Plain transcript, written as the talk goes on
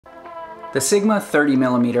The Sigma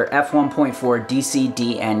 30mm f1.4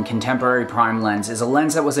 DC-DN contemporary prime lens is a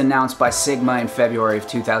lens that was announced by Sigma in February of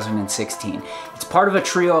 2016. It's part of a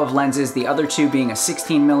trio of lenses, the other two being a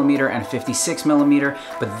 16mm and a 56mm,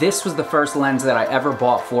 but this was the first lens that I ever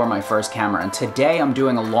bought for my first camera, and today I'm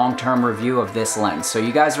doing a long-term review of this lens. So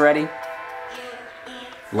you guys ready?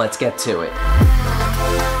 Let's get to it.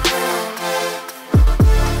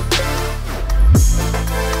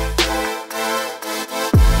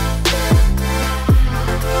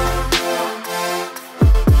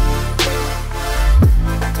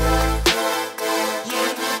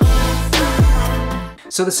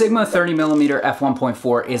 So the Sigma 30mm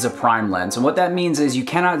f1.4 is a prime lens, and what that means is you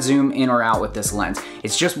cannot zoom in or out with this lens.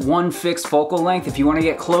 It's just one fixed focal length. If you want to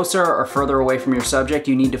get closer or further away from your subject,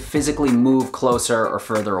 you need to physically move closer or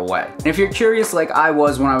further away. And if you're curious like I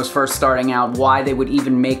was when I was first starting out, why they would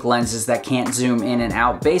even make lenses that can't zoom in and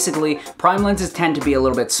out, basically prime lenses tend to be a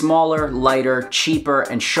little bit smaller, lighter, cheaper,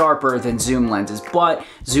 and sharper than zoom lenses, but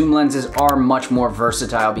zoom lenses are much more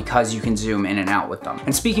versatile because you can zoom in and out with them.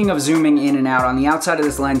 And speaking of zooming in and out, on the outside of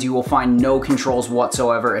this lens you will find no controls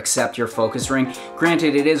whatsoever except your focus ring.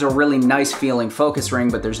 Granted, it is a really nice feeling focus ring,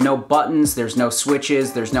 but there's no buttons, there's no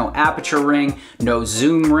switches, there's no aperture ring, no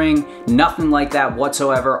zoom ring, nothing like that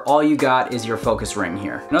whatsoever. All you got is your focus ring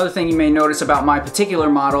here. Another thing you may notice about my particular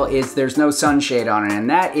model is there's no sunshade on it, and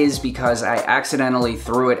that is because I accidentally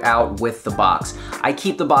threw it out with the box. I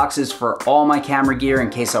keep the boxes for all my camera gear in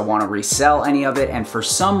case I want to resell any of it, and for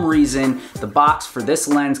some reason the box for this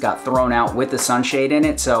lens got thrown out with the sunshade in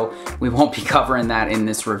it, so we won't be covering that in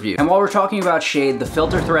this review. And while we're talking about shade, the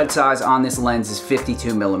filter thread size on this lens is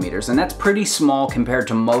 52mm, and that's pretty small compared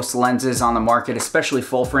to most lenses on the market, especially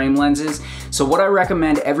full frame lenses. So what I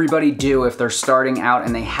recommend everybody do if they're starting out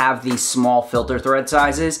and they have these small filter thread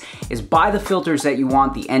sizes is buy the filters that you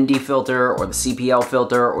want, the ND filter or the CPL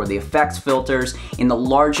filter or the effects filters, in the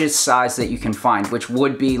largest size that you can find, which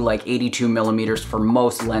would be like 82mm for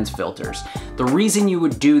most lens filters. The reason you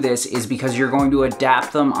would do this is because you're going to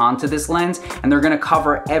adapt them onto this lens, and they're going to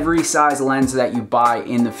cover every size lens that you buy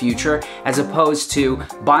in the future, as opposed to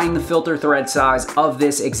buying the filter thread size of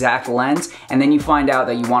this exact lens and then you find out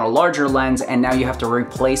that you want a larger lens and now you have to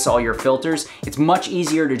replace all your filters. It's much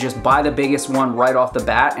easier to just buy the biggest one right off the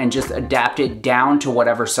bat and just adapt it down to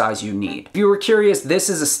whatever size you need. If you were curious, this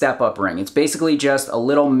is a step-up ring. It's basically just a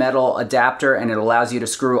little metal adapter, and it allows you to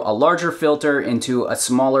screw a larger filter into a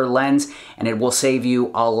smaller lens, and it will save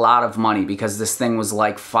you a lot of money because this thing was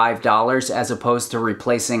like $5 as opposed to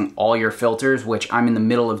replacing all your filters, which I'm in the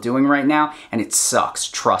middle of doing right now, and it sucks,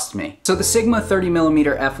 trust me. So the Sigma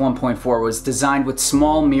 30mm f1.4 was designed with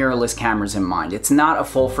small mirrorless cameras in mind. It's not a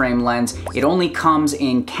full frame lens. It only comes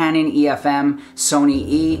in Canon EFM, Sony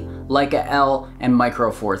E, Leica L, and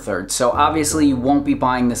Micro Four Thirds. So obviously you won't be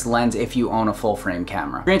buying this lens if you own a full frame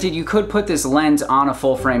camera. Granted, you could put this lens on a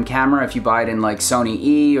full frame camera if you buy it in like Sony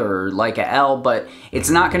E or Leica L, but it's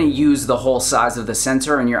not gonna use the whole size of the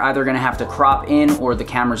sensor, and you're either gonna have to crop in or the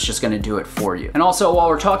camera's just gonna do it for you. And also, while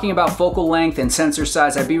we're talking about focal length and sensor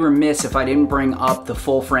size, I'd be remiss if I didn't bring up the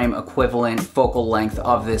full frame equivalent focal length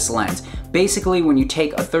of this lens. Basically, when you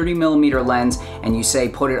take a 30mm lens and you say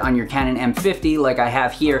put it on your Canon M50 like I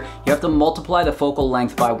have here, you have to multiply the focal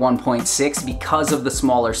length by 1.6 because of the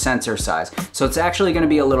smaller sensor size. So it's actually gonna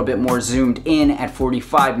be a little bit more zoomed in at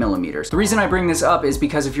 45mm. The reason I bring this up is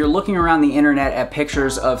because if you're looking around the internet at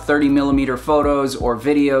pictures of 30mm photos or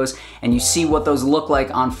videos and you see what those look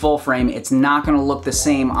like on full frame, it's not gonna look the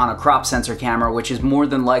same on a crop sensor camera, which is more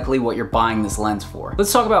than likely what you're buying this lens for.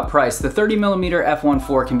 Let's talk about price. The 30mm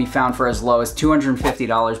f1.4 can be found for as low as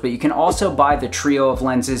 $250, but you can also buy the trio of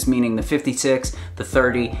lenses, meaning the 56, the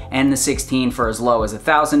 30, and the 16 for as low as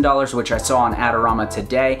 $1,000, which I saw on Adorama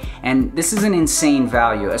today, and this is an insane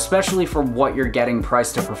value, especially for what you're getting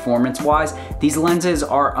price to performance wise. These lenses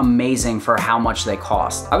are amazing for how much they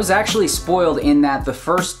cost. I was actually spoiled in that the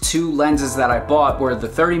first two lenses that I bought were the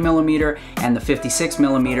 30mm and the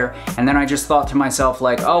 56mm, and then I just thought to myself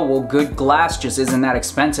like, oh, well, good glass just isn't that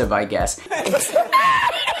expensive, I guess.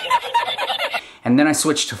 And then I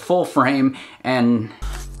switched to full frame and...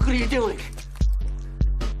 What are you doing?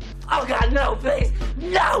 Oh God, no, please,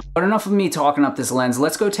 no! But enough of me talking up this lens,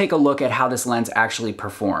 let's go take a look at how this lens actually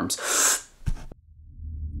performs.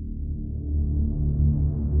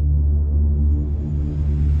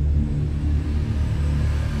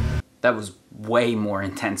 That was way more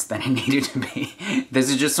intense than it needed to be. This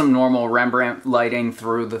is just some normal Rembrandt lighting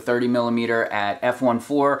through the 30mm at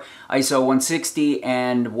f1.4, ISO 160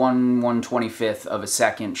 and 1/125th of a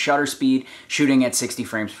second shutter speed, shooting at 60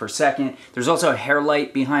 frames per second. There's also a hair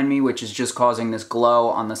light behind me, which is just causing this glow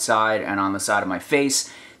on the side and on the side of my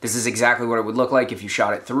face. This is exactly what it would look like if you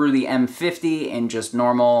shot it through the M50 in just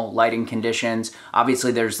normal lighting conditions.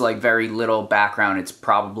 Obviously there's like very little background, it's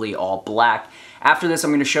probably all black. After this, I'm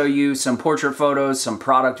going to show you some portrait photos, some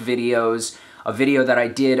product videos, a video that I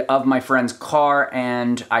did of my friend's car,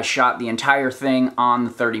 and I shot the entire thing on the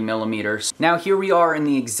 30 millimeters. Now here we are in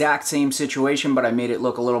the exact same situation, but I made it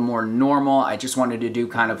look a little more normal. I just wanted to do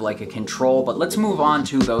kind of like a control, but let's move on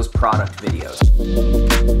to those product videos.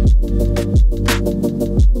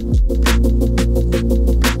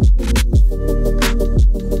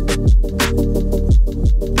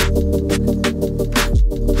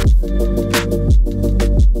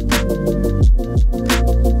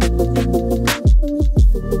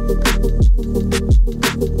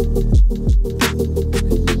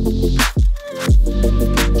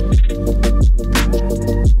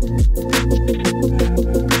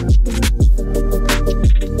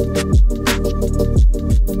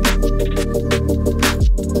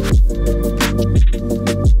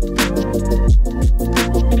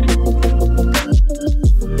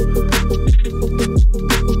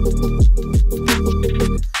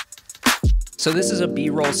 So this is a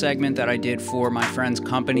B-roll segment that I did for my friend's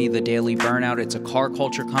company, The Daily Burnout. It's a car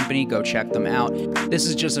culture company, go check them out. This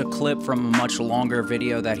is just a clip from a much longer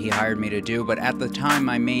video that he hired me to do, but at the time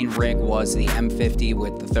my main rig was the M50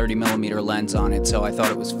 with the 30 millimeter lens on it, so I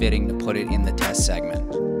thought it was fitting to put it in the test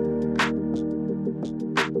segment.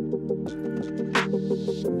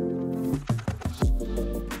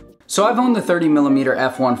 So I've owned the 30mm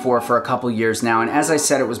f1.4 for a couple years now, and as I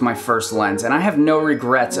said, it was my first lens, and I have no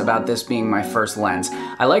regrets about this being my first lens.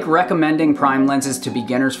 I like recommending prime lenses to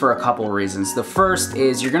beginners for a couple reasons. The first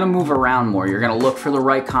is you're gonna move around more. You're gonna look for the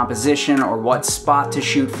right composition or what spot to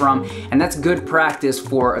shoot from, and that's good practice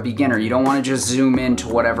for a beginner. You don't wanna just zoom into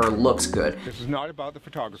whatever looks good. This is not about the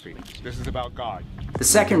photography. This is about God. The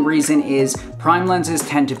second reason is prime lenses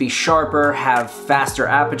tend to be sharper, have faster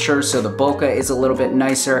apertures, so the bokeh is a little bit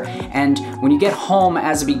nicer. And when you get home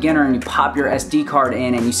as a beginner and you pop your SD card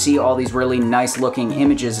in and you see all these really nice looking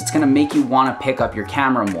images, it's gonna make you wanna pick up your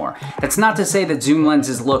camera more. That's not to say that zoom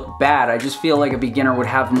lenses look bad, I just feel like a beginner would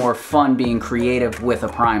have more fun being creative with a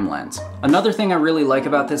prime lens. Another thing I really like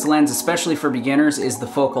about this lens, especially for beginners, is the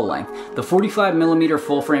focal length. The 45mm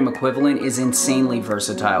full frame equivalent is insanely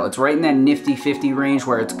versatile. It's right in that nifty 50 range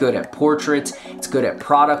where it's good at portraits, it's good at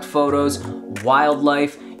product photos,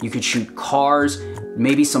 wildlife, you could shoot cars,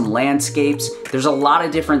 maybe some landscapes. There's a lot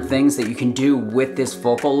of different things that you can do with this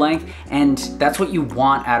focal length, and that's what you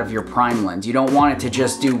want out of your prime lens. You don't want it to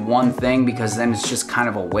just do one thing because then it's just kind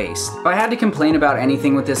of a waste. If I had to complain about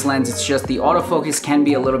anything with this lens, it's just the autofocus can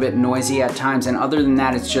be a little bit noisy at times, and other than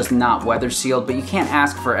that, it's just not weather sealed, but you can't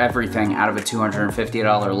ask for everything out of a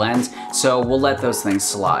 $250 lens, so we'll let those things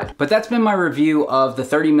slide. But that's been my review of the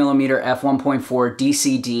 30mm f1.4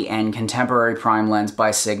 DCDN contemporary prime lens by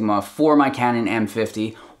Sigma for my Canon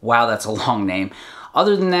M50. Wow, that's a long name.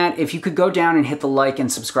 Other than that, if you could go down and hit the like and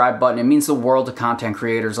subscribe button, it means the world to content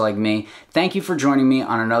creators like me. Thank you for joining me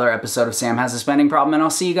on another episode of Sam Has a Spending Problem, and I'll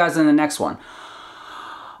see you guys in the next one.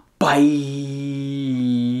 Bye.